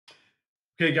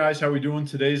Okay, guys, how we doing?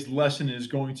 Today's lesson is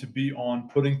going to be on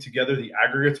putting together the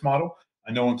aggregates model.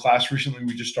 I know in class recently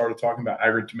we just started talking about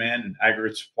aggregate demand and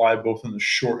aggregate supply, both in the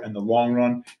short and the long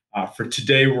run. For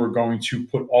today, we're going to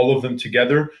put all of them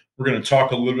together. We're going to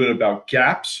talk a little bit about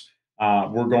gaps.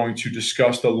 We're going to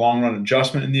discuss the long run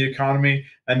adjustment in the economy,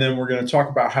 and then we're going to talk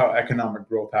about how economic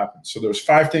growth happens. So there's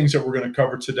 5 things that we're going to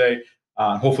cover today.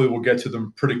 Hopefully we'll get to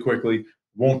them pretty quickly.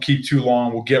 Won't keep too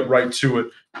long. We'll get right to it.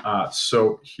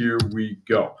 So here we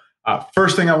go.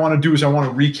 First thing I want to do is I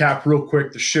want to recap real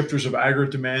quick the shifters of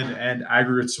aggregate demand and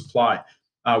aggregate supply.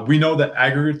 We know that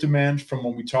aggregate demand, from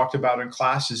what we talked about in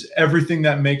class, is everything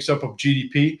that makes up of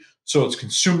GDP. So it's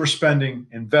consumer spending,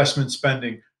 investment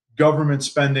spending, government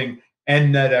spending,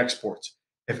 and net exports.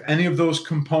 If any of those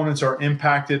components are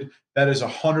impacted, that is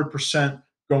 100%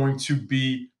 going to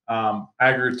be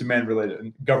aggregate demand related,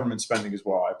 and government spending as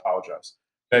well. I apologize.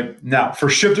 Okay. Now, for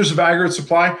shifters of aggregate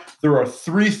supply, there are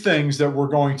 3 things that we're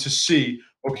going to see,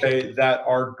 okay, that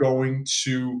are going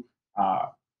to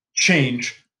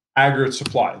change aggregate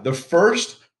supply. The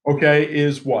first, okay,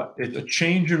 is what? It's a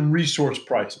change in resource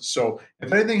prices. So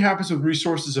if anything happens with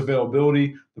resources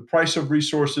availability, the price of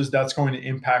resources, that's going to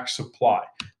impact supply.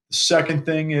 The second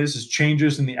thing is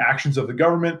changes in the actions of the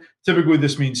government. Typically,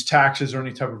 this means taxes or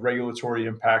any type of regulatory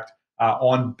impact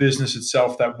on business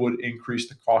itself that would increase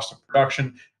the cost of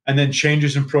production. And then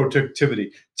changes in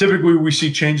productivity. Typically, we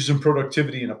see changes in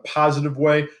productivity in a positive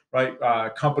way, right?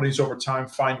 Companies over time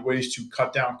find ways to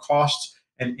cut down costs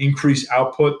and increase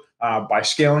output by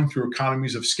scaling through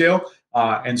economies of scale.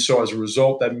 And so as a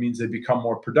result, that means they become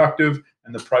more productive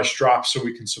and the price drops so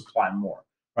we can supply more.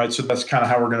 Right, so that's kind of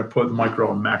how we're going to put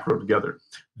micro and macro together.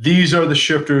 These are the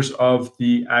shifters of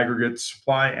the aggregate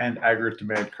supply and aggregate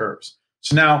demand curves.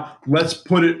 So now let's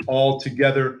put it all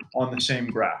together on the same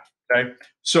graph. Okay,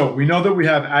 so we know that we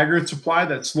have aggregate supply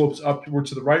that slopes upward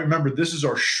to the right. Remember, this is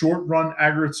our short run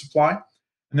aggregate supply.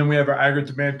 And then we have our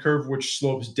aggregate demand curve, which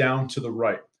slopes down to the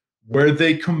right. Where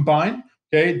they combine,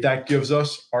 okay, that gives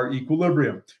us our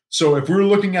equilibrium. So if we were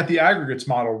looking at the aggregates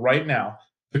model right now,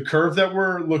 the curve that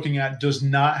we're looking at does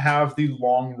not have the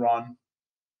long run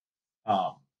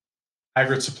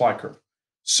aggregate supply curve.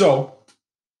 So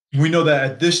we know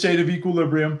that at this state of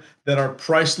equilibrium, that our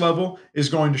price level is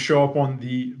going to show up on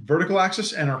the vertical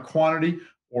axis and our quantity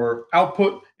or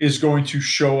output is going to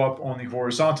show up on the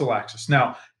horizontal axis.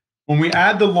 Now, when we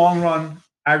add the long run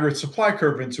aggregate supply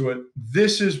curve into it,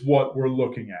 this is what we're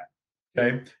looking at.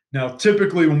 Okay. Now,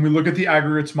 typically, when we look at the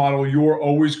aggregates model, you're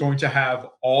always going to have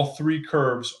all 3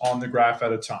 curves on the graph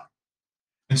at a time.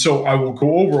 And so I will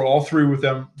go over all 3 with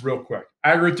them real quick.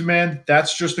 Aggregate demand,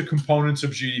 that's just the components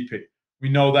of GDP. We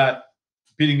know that,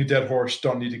 beating a dead horse,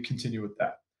 don't need to continue with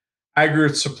that.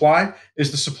 Aggregate supply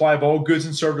is the supply of all goods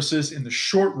and services in the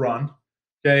short run,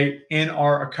 okay, in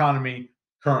our economy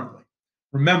currently.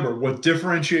 Remember, what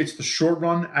differentiates the short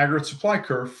run aggregate supply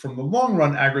curve from the long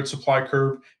run aggregate supply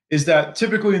curve is that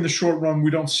typically in the short run,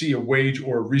 we don't see a wage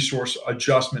or a resource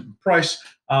adjustment in price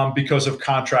because of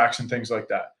contracts and things like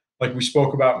that. Like we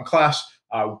spoke about in class,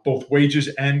 both wages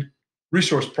and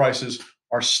resource prices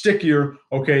are stickier,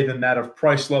 okay, than that of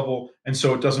price level. And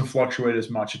so it doesn't fluctuate as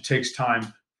much. It takes time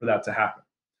for that to happen.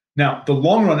 Now, the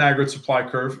long run aggregate supply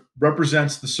curve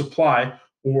represents the supply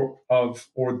or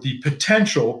the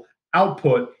potential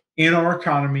output in our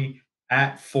economy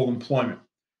at full employment.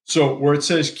 So where it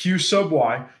says Q sub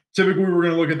Y, typically we're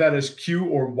going to look at that as Q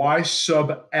or Y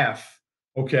sub F,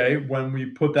 okay, when we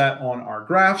put that on our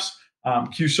graphs.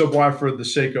 Q sub Y, for the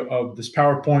sake of this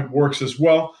PowerPoint, works as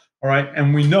well, all right?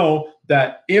 And we know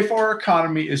that if our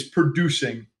economy is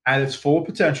producing at its full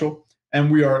potential and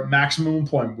we are at maximum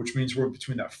employment, which means we're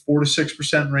between that 4 to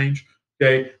 6% range,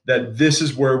 okay, that this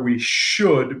is where we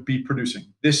should be producing.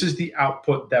 This is the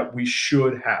output that we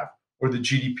should have, or the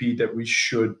GDP that we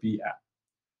should be at.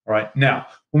 All right. Now,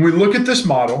 when we look at this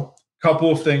model, a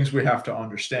couple of things we have to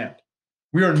understand.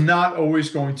 We are not always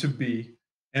going to be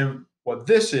in what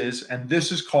this is, and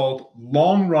this is called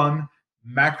long run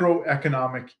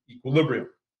macroeconomic equilibrium.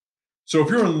 So if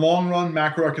you're in long run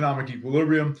macroeconomic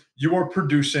equilibrium, you are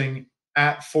producing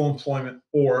at full employment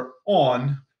or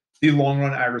on the long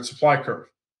run aggregate supply curve.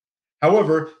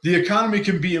 However, the economy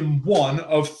can be in one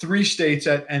of 3 states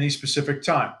at any specific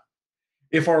time.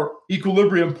 If our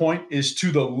equilibrium point is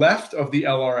to the left of the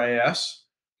LRAS,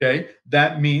 okay,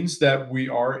 that means that we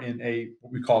are in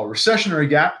what we call a recessionary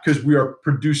gap because we are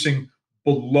producing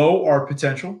below our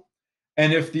potential.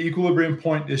 And if the equilibrium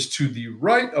point is to the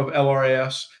right of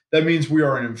LRAS, that means we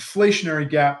are in an inflationary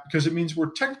gap because it means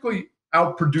we're technically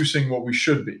outproducing what we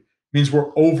should be. It means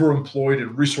we're overemployed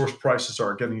and resource prices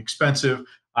are getting expensive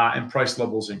and price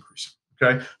levels increasing.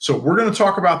 Okay, so we're going to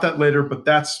talk about that later, but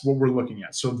that's what we're looking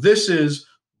at. So this is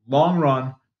long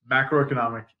run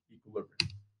macroeconomic equilibrium.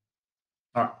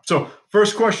 All right. So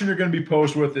first question you're going to be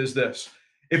posed with is this.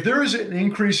 If there is an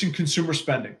increase in consumer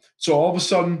spending, so all of a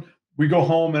sudden we go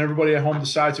home and everybody at home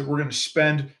decides that we're going to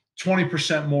spend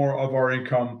 20% more of our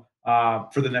income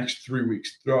for the next 3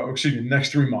 weeks,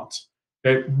 next 3 months.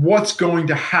 Okay. What's going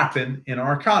to happen in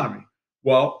our economy?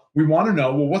 Well, we want to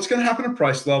know, well, what's going to happen to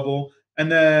price level?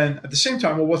 And then at the same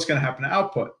time, well, what's going to happen to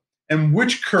output? And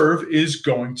which curve is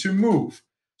going to move?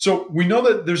 So we know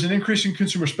that there's an increase in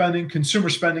consumer spending. Consumer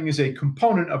spending is a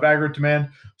component of aggregate demand.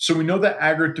 So we know that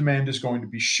aggregate demand is going to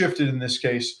be shifted in this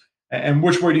case. And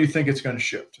which way do you think it's going to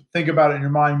shift? Think about it in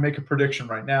your mind. Make a prediction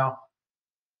right now.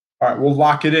 All right, we'll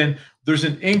lock it in. There's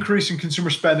an increase in consumer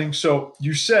spending. So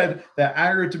you said that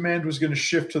aggregate demand was going to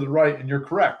shift to the right, and you're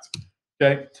correct.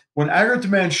 Okay. When aggregate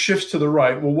demand shifts to the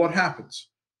right, well, what happens?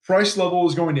 Price level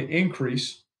is going to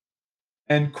increase,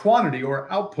 and quantity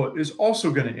or output is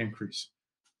also going to increase.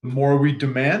 The more we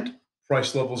demand,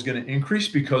 price level is going to increase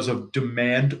because of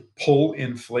demand pull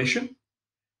inflation.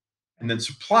 And then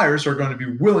suppliers are going to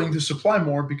be willing to supply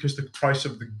more because the price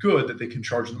of the good that they can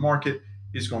charge in the market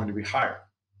is going to be higher.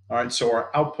 All right, so our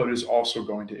output is also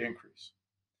going to increase.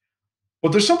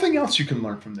 But there's something else you can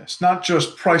learn from this, not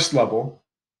just price level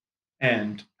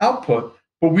and output,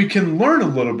 but we can learn a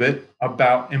little bit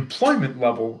about employment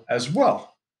level as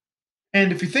well.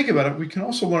 And if you think about it, we can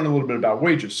also learn a little bit about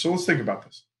wages. So let's think about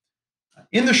this.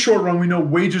 In the short run, we know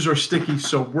wages are sticky,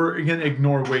 so we're going to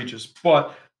ignore wages.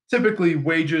 But typically,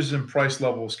 wages and price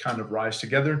levels kind of rise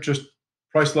together. Just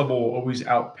price level will always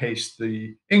outpace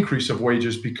the increase of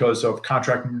wages because of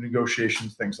contract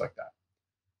negotiations, things like that.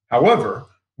 However,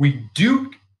 we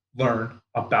do learn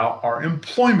about our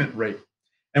employment rate,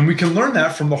 and we can learn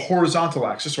that from the horizontal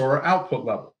axis or our output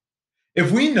level.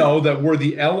 If we know that where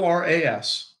the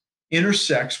LRAS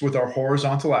intersects with our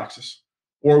horizontal axis,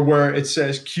 or where it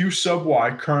says Q sub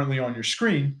Y currently on your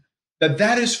screen,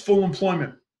 that is full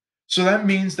employment. So that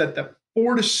means that the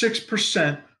 4 to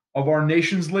 6% of our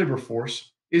nation's labor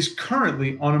force is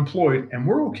currently unemployed, and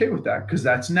we're okay with that because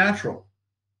that's natural.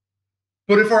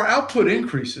 But if our output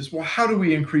increases, well, how do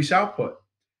we increase output?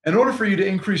 In order for you to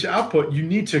increase output, you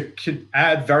need to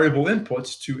add variable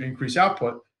inputs to increase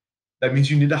output. That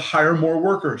means you need to hire more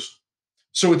workers.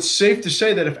 So it's safe to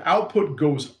say that if output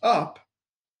goes up,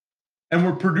 and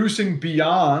we're producing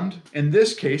beyond, in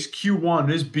this case,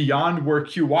 Q1 is beyond where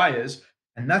QY is,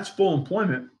 and that's full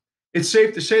employment, it's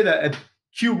safe to say that at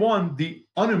Q1, the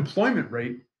unemployment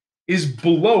rate is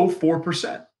below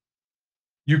 4%.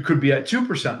 You could be at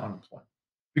 2% unemployment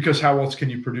because how else can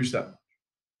you produce that much?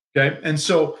 Okay. And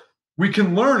so we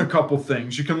can learn a couple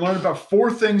things. You can learn about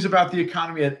 4 things about the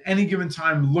economy at any given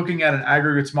time looking at an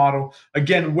aggregates model.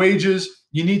 Again, wages,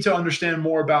 you need to understand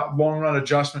more about long run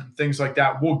adjustment and things like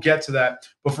that. We'll get to that.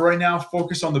 But for right now,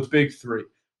 focus on the big 3.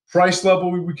 Price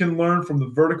level, we can learn from the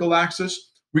vertical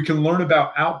axis. We can learn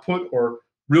about output or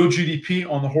real GDP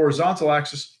on the horizontal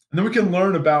axis. And then we can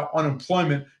learn about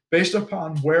unemployment based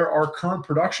upon where our current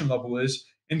production level is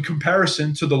in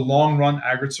comparison to the long run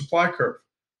aggregate supply curve.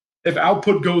 If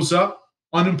output goes up,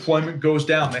 unemployment goes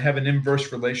down. They have an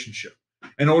inverse relationship.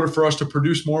 In order for us to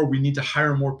produce more, we need to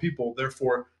hire more people.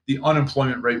 Therefore, the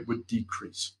unemployment rate would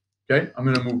decrease. Okay, I'm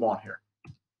going to move on here.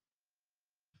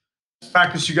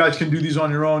 Practice, you guys can do these on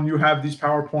your own. You have these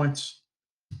PowerPoints.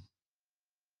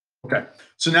 Okay,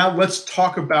 so now let's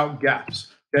talk about gaps.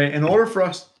 Okay, in order for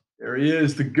us, there he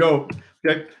is, the GOAT.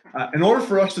 Okay, in order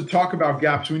for us to talk about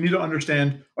gaps, we need to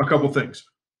understand a couple things.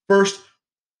 First,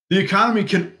 the economy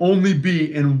can only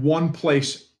be in one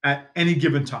place at any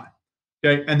given time.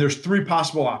 Okay, and there's 3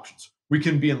 possible options. We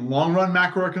can be in long run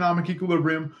macroeconomic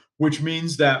equilibrium, which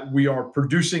means that we are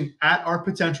producing at our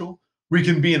potential. We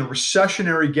can be in a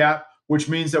recessionary gap, which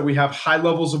means that we have high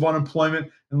levels of unemployment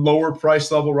and lower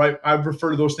price level, right? I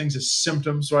refer to those things as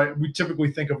symptoms, right? We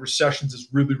typically think of recessions as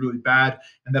really, really bad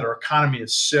and that our economy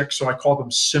is sick. So I call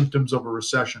them symptoms of a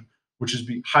recession, which is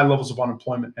high levels of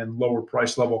unemployment and lower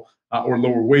price level or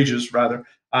lower wages, rather.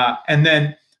 And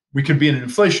then we could be in an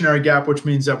inflationary gap, which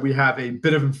means that we have a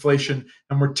bit of inflation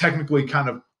and we're technically kind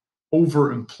of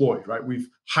overemployed, right? We've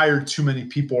hired too many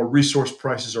people, our resource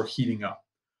prices are heating up.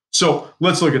 So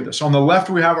let's look at this. On the left,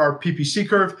 we have our PPC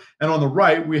curve, and on the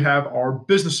right, we have our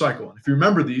business cycle. And if you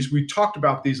remember these, we talked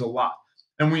about these a lot.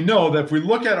 And we know that if we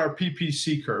look at our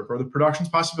PPC curve, or the productions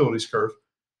possibilities curve,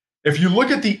 if you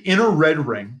look at the inner red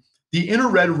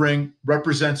ring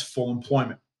represents full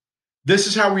employment. This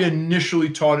is how we initially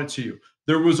taught it to you.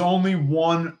 There was only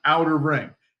one outer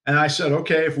ring. And I said,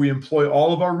 okay, if we employ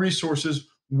all of our resources,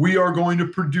 we are going to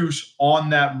produce on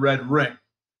that red ring.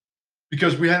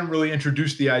 because we hadn't really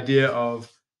introduced the idea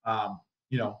of,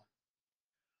 you know,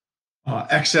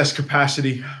 excess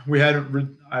capacity. We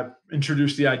hadn't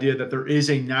introduced the idea that there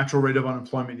is a natural rate of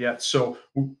unemployment yet. So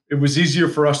it was easier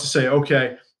for us to say,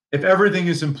 okay, if everything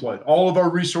is employed, all of our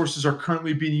resources are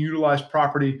currently being utilized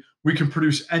properly, we can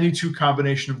produce any two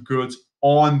combination of goods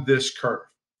on this curve.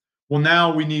 Well,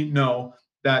 now we need to know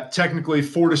that technically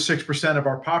 4 to 6% of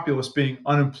our populace being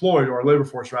unemployed, or our labor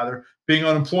force rather, being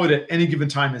unemployed at any given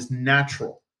time is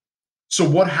natural. So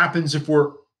what happens if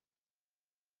our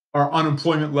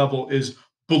unemployment level is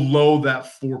below that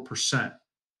 4%?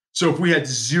 So if we had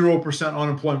 0%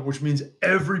 unemployment, which means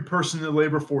every person in the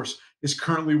labor force is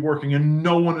currently working and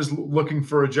no one is looking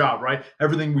for a job, right?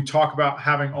 Everything we talk about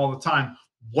having all the time,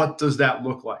 what does that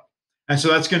look like? And so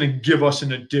that's going to give us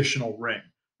an additional ring,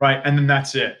 right? And then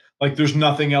that's it. Like there's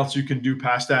nothing else you can do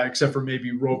past that except for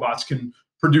maybe robots can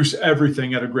produce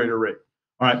everything at a greater rate.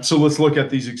 All right, so let's look at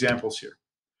these examples here.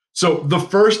 So the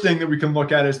first thing that we can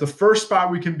look at is the first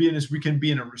spot we can be in is we can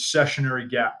be in a recessionary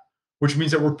gap, which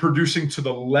means that we're producing to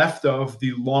the left of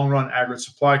the long run aggregate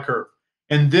supply curve.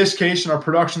 In this case, in our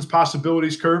productions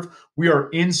possibilities curve, we are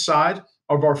inside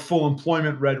of our full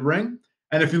employment red ring.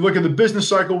 And if you look at the business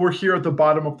cycle, we're here at the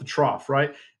bottom of the trough,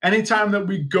 right? Anytime that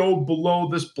we go below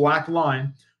this black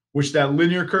line, which that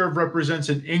linear curve represents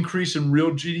an increase in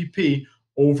real GDP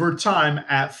over time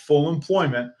at full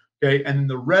employment, okay? And then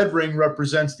the red ring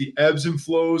represents the ebbs and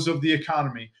flows of the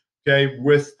economy, okay,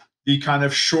 with the kind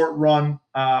of short run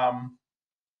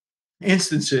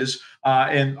instances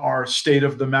in our state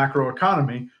of the macro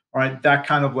economy, all right, that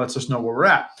kind of lets us know where we're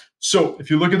at. So if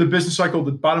you look at the business cycle,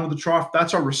 the bottom of the trough,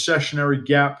 that's our recessionary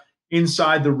gap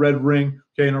inside the red ring,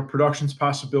 okay, in our productions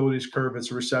possibilities curve,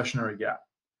 it's a recessionary gap.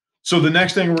 So the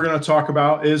next thing we're going to talk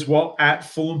about is, well, at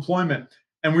full employment.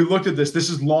 And we looked at this. This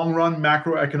is long run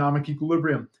macroeconomic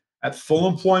equilibrium. At full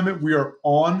employment, we are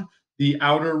on the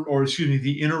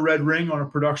the inner red ring on a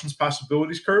productions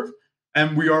possibilities curve.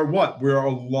 And we are what? We are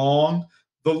along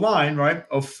the line, right,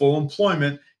 of full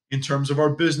employment in terms of our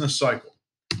business cycle.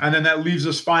 And then that leaves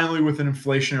us finally with an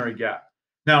inflationary gap.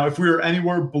 Now, if we are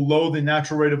anywhere below the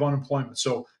natural rate of unemployment,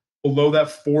 so below that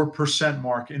 4%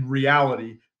 mark in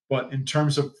reality, but in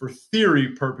terms of for theory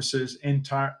purposes in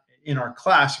our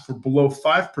class, if we're below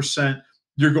 5%,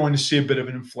 you're going to see a bit of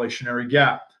an inflationary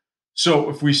gap. So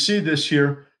if we see this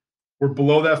here, we're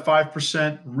below that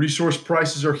 5%. Resource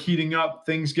prices are heating up.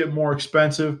 Things get more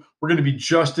expensive. We're going to be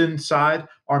just inside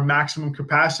our maximum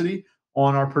capacity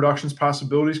on our productions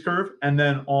possibilities curve. And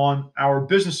then on our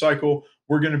business cycle,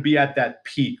 we're going to be at that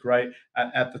peak, right?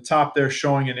 At the top there,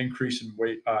 showing an increase in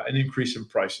weight, an increase in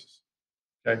prices.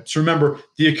 Okay. So remember,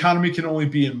 the economy can only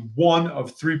be in one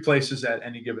of three places at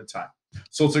any given time.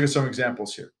 So let's look at some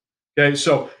examples here. Okay.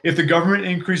 So if the government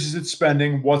increases its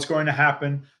spending, what's going to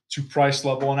happen to price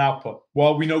level and output?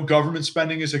 Well, we know government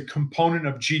spending is a component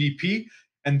of GDP.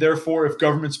 And therefore, if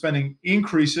government spending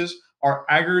increases, our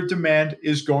aggregate demand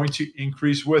is going to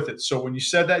increase with it. So when you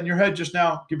said that in your head just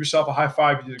now, give yourself a high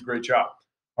five. You did a great job.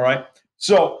 All right.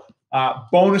 So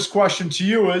bonus question to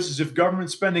you is if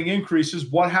government spending increases,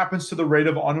 what happens to the rate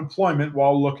of unemployment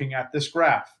while looking at this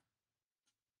graph?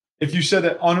 If you said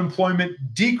that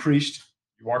unemployment decreased,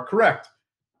 you are correct.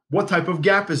 What type of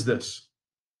gap is this?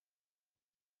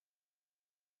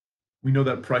 We know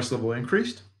that price level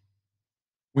increased.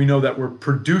 We know that we're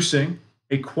producing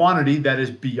a quantity that is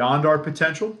beyond our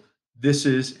potential. This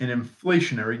is an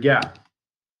inflationary gap.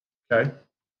 Okay.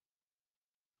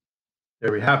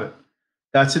 There we have it.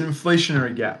 That's an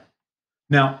inflationary gap.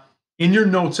 Now, in your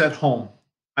notes at home,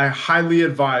 I highly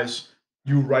advise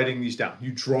you writing these down,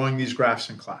 you drawing these graphs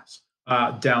in class,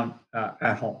 down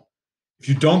at home. If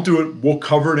you don't do it, we'll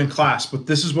cover it in class, but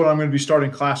this is what I'm going to be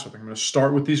starting class with. I'm going to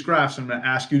start with these graphs. I'm going to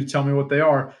ask you to tell me what they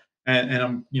are,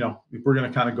 and we're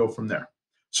going to kind of go from there.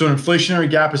 So an inflationary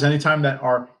gap is anytime that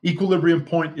our equilibrium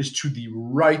point is to the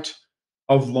right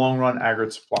of long run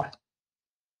aggregate supply.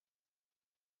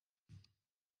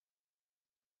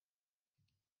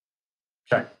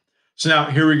 Okay, so now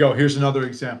here we go. Here's another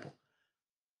example.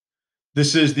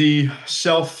 This is the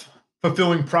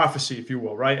self-fulfilling prophecy, if you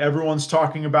will, right? Everyone's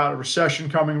talking about a recession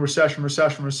coming,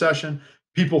 recession.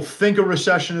 People think a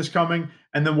recession is coming,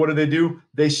 and then what do?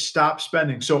 They stop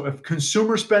spending. So if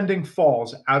consumer spending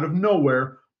falls out of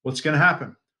nowhere, what's going to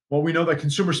happen? Well, we know that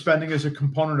consumer spending is a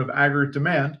component of aggregate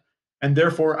demand, and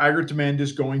therefore aggregate demand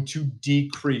is going to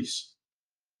decrease.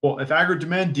 Well, if aggregate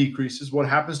demand decreases, what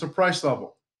happens to price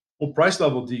level? Well, price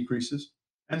level decreases,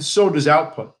 and so does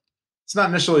output. It's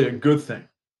not necessarily a good thing.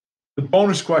 The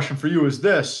bonus question for you is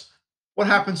this: what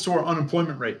happens to our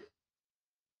unemployment rate?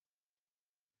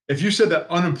 If you said that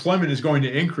unemployment is going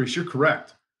to increase, you're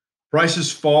correct.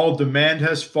 Prices fall, demand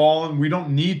has fallen. We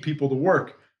don't need people to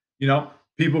work.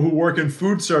 People who work in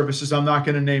food services, I'm not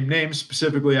going to name names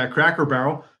specifically at Cracker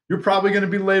Barrel, you're probably going to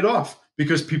be laid off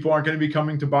because people aren't going to be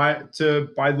coming to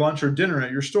buy lunch or dinner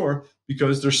at your store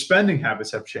because their spending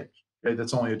habits have changed. Okay,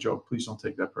 that's only a joke. Please don't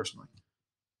take that personally.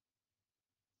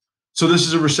 So this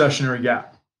is a recessionary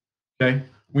gap. Okay,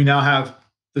 we now have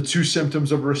the two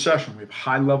symptoms of a recession. We have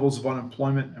high levels of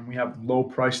unemployment and we have low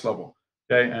price level.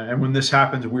 Okay, and when this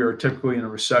happens, we are typically in a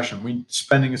recession.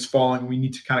 Spending is falling. We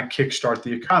need to kind of kickstart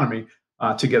the economy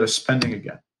to get us spending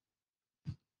again.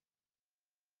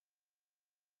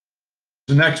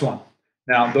 The next one.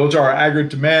 Now, those are our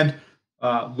aggregate demand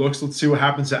looks. Let's see what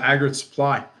happens to aggregate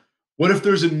supply. What if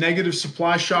there's a negative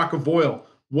supply shock of oil?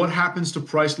 What happens to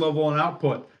price level and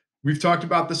output? We've talked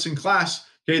about this in class.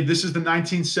 Okay, this is the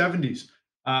 1970s.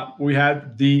 We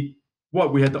had the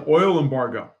oil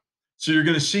embargo. So you're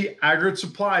going to see aggregate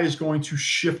supply is going to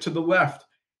shift to the left.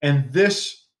 And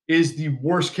this is the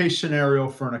worst case scenario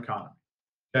for an economy.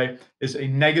 Okay, is a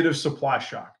negative supply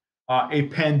shock, a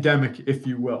pandemic, if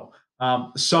you will,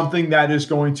 something that is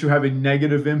going to have a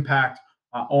negative impact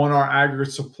on our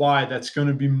aggregate supply. That's going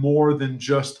to be more than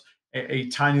just a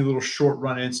tiny little short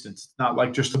run instance. It's not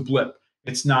like just a blip.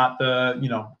 It's not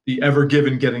the Ever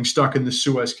Given getting stuck in the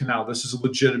Suez Canal. This is a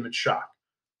legitimate shock.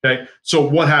 Okay, so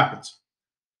what happens?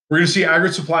 We're going to see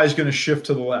aggregate supply is going to shift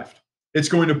to the left. It's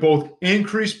going to both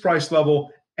increase price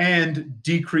level and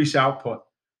decrease output.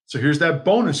 So here's that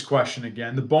bonus question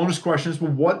again. The bonus question is,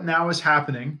 well, what now is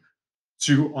happening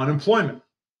to unemployment?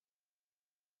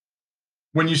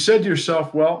 When you said to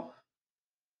yourself, well,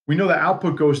 we know the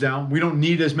output goes down. We don't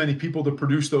need as many people to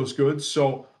produce those goods,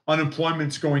 so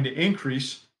unemployment's going to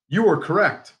increase. You are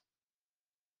correct.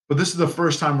 But this is the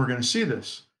first time we're going to see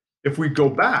this. If we go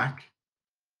back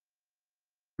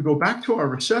to our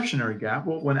recessionary gap,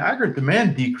 well, when aggregate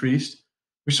demand decreased,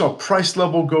 we saw price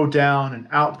level go down and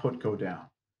output go down.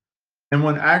 And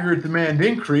when aggregate demand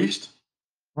increased,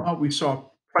 well, we saw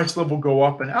price level go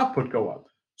up and output go up.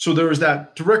 So there is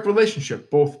that direct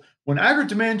relationship. Both when aggregate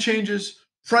demand changes,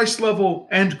 price level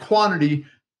and quantity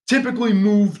typically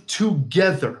move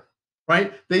together,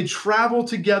 right? They travel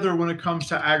together when it comes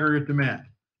to aggregate demand.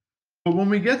 But when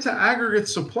we get to aggregate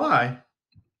supply,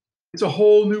 it's a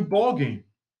whole new ballgame.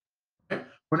 Right?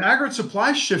 When aggregate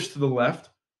supply shifts to the left,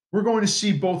 we're going to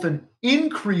see both an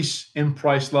increase in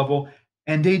price level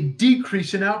and a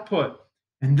decrease in output.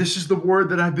 And this is the word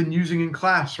that I've been using in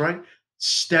class, right?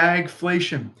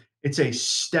 Stagflation. It's a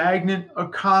stagnant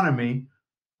economy,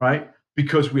 right?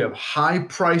 Because we have high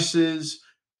prices,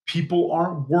 people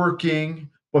aren't working,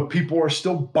 but people are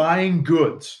still buying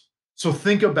goods. So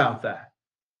think about that.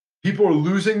 People are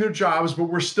losing their jobs, but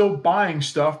we're still buying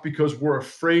stuff because we're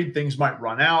afraid things might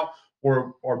run out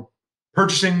or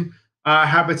purchasing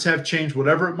habits have changed,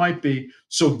 whatever it might be.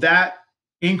 So that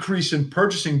increase in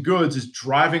purchasing goods is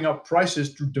driving up prices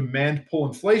through demand pull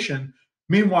inflation.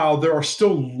 Meanwhile, there are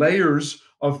still layers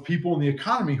of people in the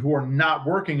economy who are not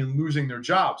working and losing their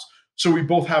jobs. So we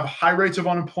both have high rates of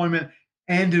unemployment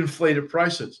and inflated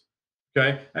prices.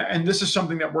 Okay. And this is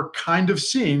something that we're kind of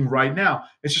seeing right now.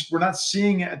 It's just we're not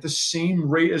seeing it at the same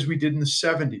rate as we did in the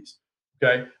 70s.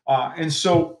 Okay. And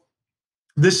so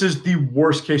this is the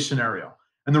worst case scenario.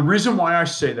 And the reason why I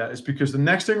say that is because the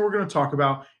next thing we're going to talk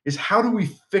about is how do we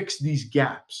fix these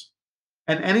gaps?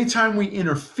 And anytime we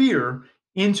interfere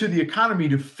into the economy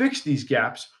to fix these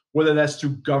gaps, whether that's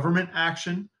through government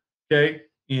action, okay,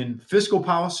 in fiscal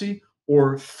policy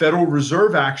or Federal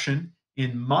Reserve action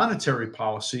in monetary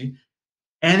policy,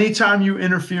 anytime you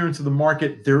interfere into the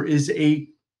market, there is a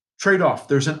trade-off.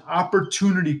 There's an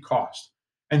opportunity cost.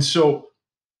 And so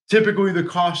typically the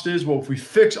cost is, well, if we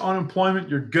fix unemployment,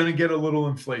 you're going to get a little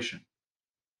inflation.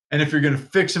 And if you're going to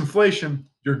fix inflation,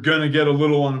 you're going to get a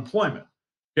little unemployment.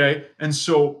 Okay. And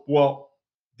so, well,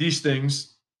 these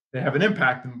things, they have an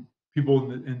impact, and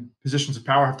people in positions of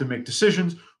power have to make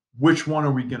decisions. Which one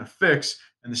are we going to fix?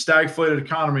 And the stagflated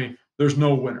economy, there's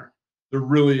no winner. There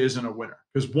really isn't a winner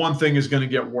because one thing is going to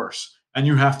get worse and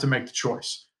you have to make the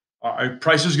choice. Are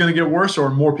prices going to get worse or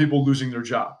are more people losing their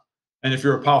job? And if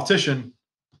you're a politician,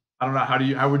 I don't know,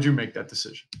 how would you make that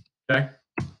decision? Okay.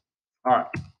 All right.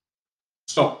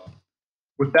 So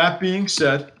with that being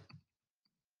said,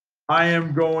 I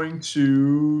am going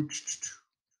to,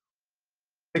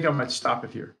 I think I might stop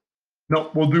it here.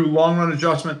 No, we'll do long run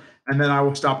adjustment and then I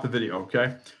will stop the video.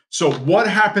 Okay. So what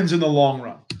happens in the long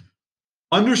run?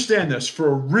 Understand this, for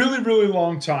a really, really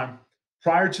long time,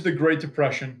 prior to the Great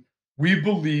Depression, we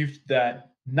believed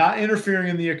that not interfering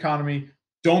in the economy,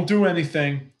 don't do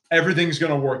anything, everything's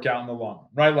going to work out in the long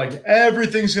run, right? Like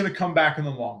everything's going to come back in the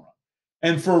long run.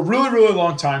 And for a really, really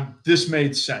long time, this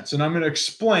made sense. And I'm going to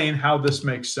explain how this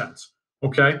makes sense.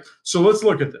 Okay. So let's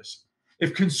look at this.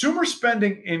 If consumer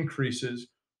spending increases,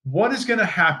 what is going to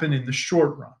happen in the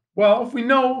short run? Well, if we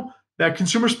know that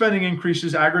consumer spending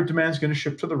increases, aggregate demand is going to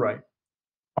shift to the right,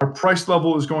 our price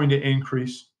level is going to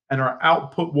increase, and our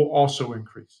output will also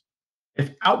increase.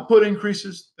 If output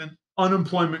increases, then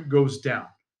unemployment goes down.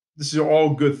 This is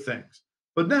all good things.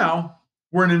 But now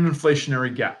we're in an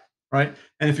inflationary gap, right?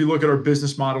 And if you look at our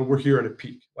business model, we're here at a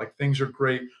peak. Like things are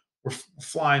great, we're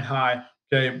flying high.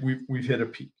 Okay, we've hit a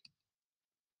peak.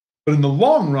 But in the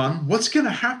long run, what's going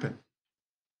to happen,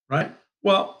 right?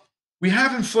 Well, we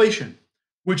have inflation,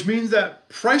 which means that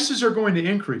prices are going to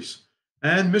increase.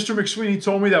 And Mr. McSweeney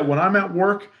told me that when I'm at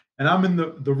work and I'm in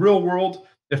the real world,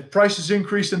 if prices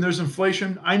increase and there's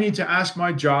inflation, I need to ask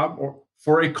my job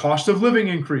for a cost of living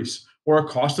increase or a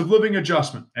cost of living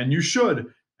adjustment. And you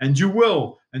should, and you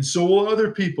will, and so will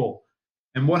other people.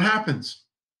 And what happens?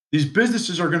 These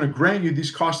businesses are going to grant you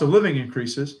these cost of living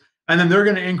increases, and then they're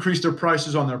going to increase their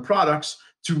prices on their products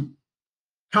to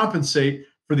compensate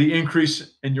for the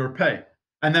increase in your pay.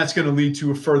 And that's going to lead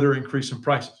to a further increase in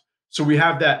prices. So we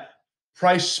have that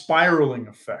price spiraling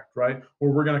effect, right?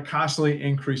 Where we're going to constantly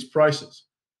increase prices.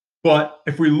 But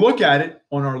if we look at it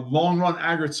on our long run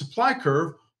aggregate supply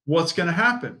curve, what's going to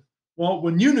happen? Well,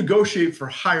 when you negotiate for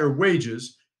higher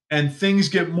wages and things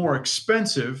get more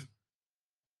expensive,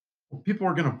 well, people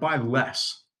are going to buy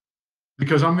less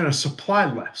because I'm going to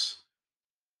supply less.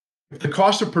 If the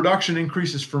cost of production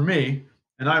increases for me,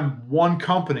 and I'm one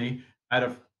company out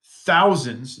of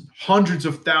thousands, hundreds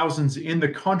of thousands in the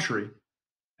country,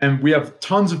 and we have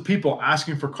tons of people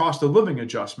asking for cost of living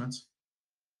adjustments,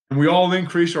 and we all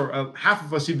increase, or half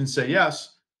of us even say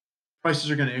yes,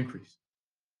 prices are going to increase,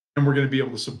 and we're not going to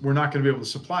be able to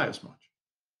supply as much.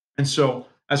 And so,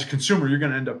 as a consumer, you're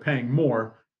going to end up paying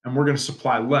more, and we're going to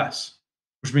supply less,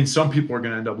 which means some people are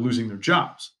going to end up losing their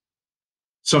jobs.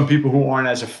 Some people who aren't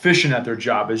as efficient at their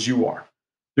job as you are.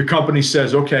 Your company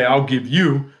says, okay, I'll give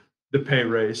you the pay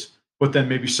raise, but then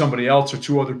maybe somebody else or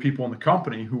two other people in the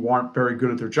company who aren't very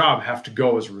good at their job have to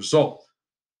go as a result.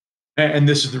 And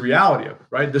this is the reality of it,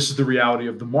 right? This is the reality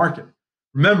of the market.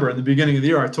 Remember, in the beginning of the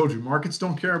year, I told you markets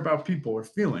don't care about people or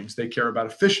feelings. They care about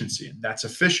efficiency, and that's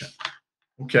efficient.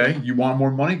 Okay, you want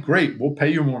more money? Great. We'll pay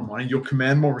you more money. You'll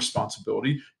command more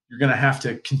responsibility. You're going to have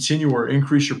to continue or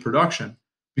increase your production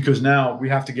because now we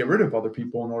have to get rid of other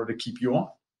people in order to keep you on.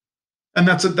 And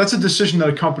that's a decision that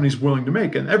a company is willing to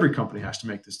make, and every company has to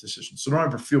make this decision. So don't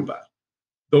ever feel bad.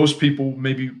 Those people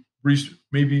may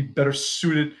be better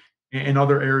suited in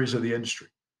other areas of the industry.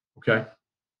 Okay.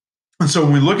 And so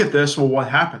when we look at this, well, what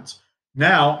happens?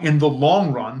 Now, in the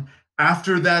long run,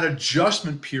 after that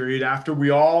adjustment period, after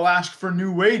we all ask for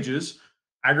new wages,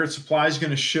 aggregate supply is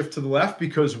going to shift to the left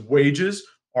because wages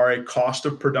are a cost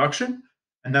of production.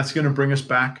 And that's going to bring us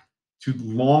back to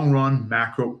long run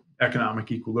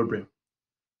macroeconomic equilibrium.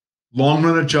 Long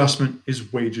run adjustment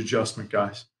is wage adjustment,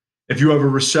 guys. If you have a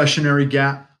recessionary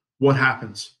gap, what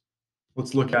happens?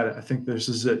 Let's look at it. I think this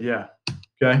is it. Yeah.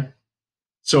 Okay.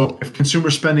 So if consumer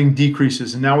spending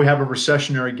decreases and now we have a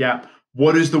recessionary gap,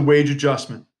 what is the wage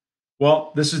adjustment?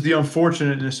 Well, this is the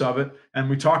unfortunateness of it. And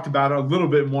we talked about it a little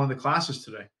bit in one of the classes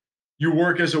today. You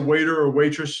work as a waiter or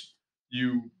waitress,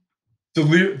 you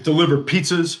deliver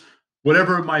pizzas,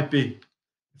 whatever it might be.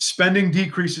 If spending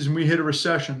decreases and we hit a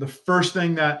recession, the first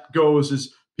thing that goes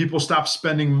is people stop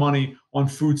spending money on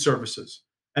food services.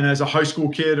 And as a high school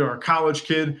kid or a college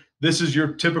kid, this is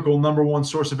your typical number one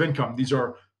source of income. These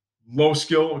are low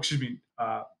skill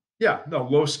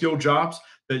jobs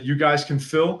that you guys can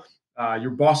fill.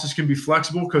 Your bosses can be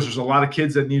flexible because there's a lot of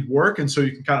kids that need work. And so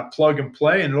you can kind of plug and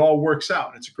play and it all works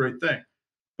out. It's a great thing.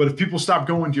 But if people stop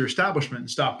going to your establishment and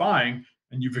stop buying,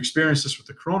 and you've experienced this with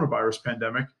the coronavirus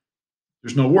pandemic,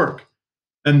 there's no work.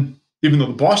 And even though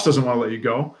the boss doesn't want to let you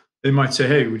go, they might say,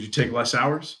 hey, would you take less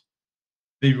hours?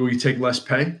 Maybe will you take less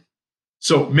pay?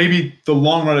 So maybe the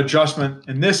long run adjustment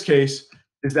in this case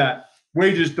is that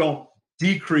wages don't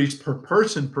decrease per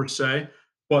person per se,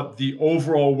 but the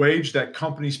overall wage that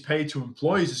companies pay to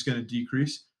employees is going to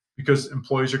decrease because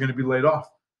employees are going to be laid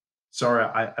off. Sorry,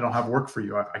 I don't have work for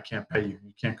you. I can't pay you.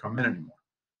 You can't come in anymore.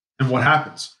 And what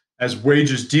happens? As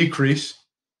wages decrease,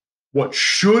 what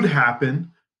should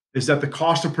happen is that the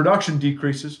cost of production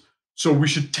decreases. So we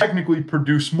should technically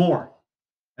produce more.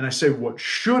 And I say what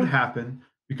should happen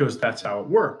because that's how it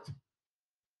worked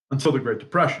until the Great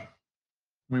Depression.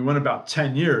 We went about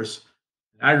 10 years,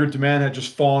 and aggregate demand had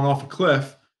just fallen off a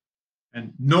cliff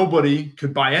and nobody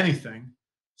could buy anything.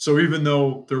 So even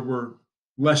though there were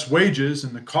less wages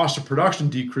and the cost of production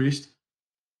decreased,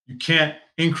 you can't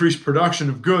increase production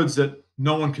of goods that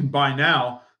no one can buy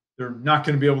now, they're not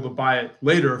going to be able to buy it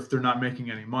later if they're not making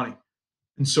any money.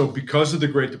 And so, because of the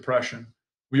Great Depression,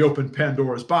 we opened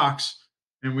Pandora's box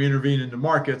and we intervened into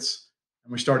markets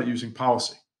and we started using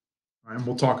policy. Right? And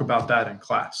we'll talk about that in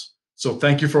class. So,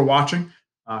 thank you for watching.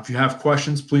 If you have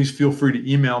questions, please feel free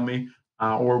to email me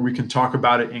or we can talk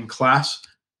about it in class.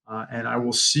 And I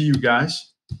will see you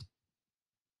guys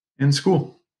in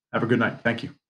school. Have a good night. Thank you.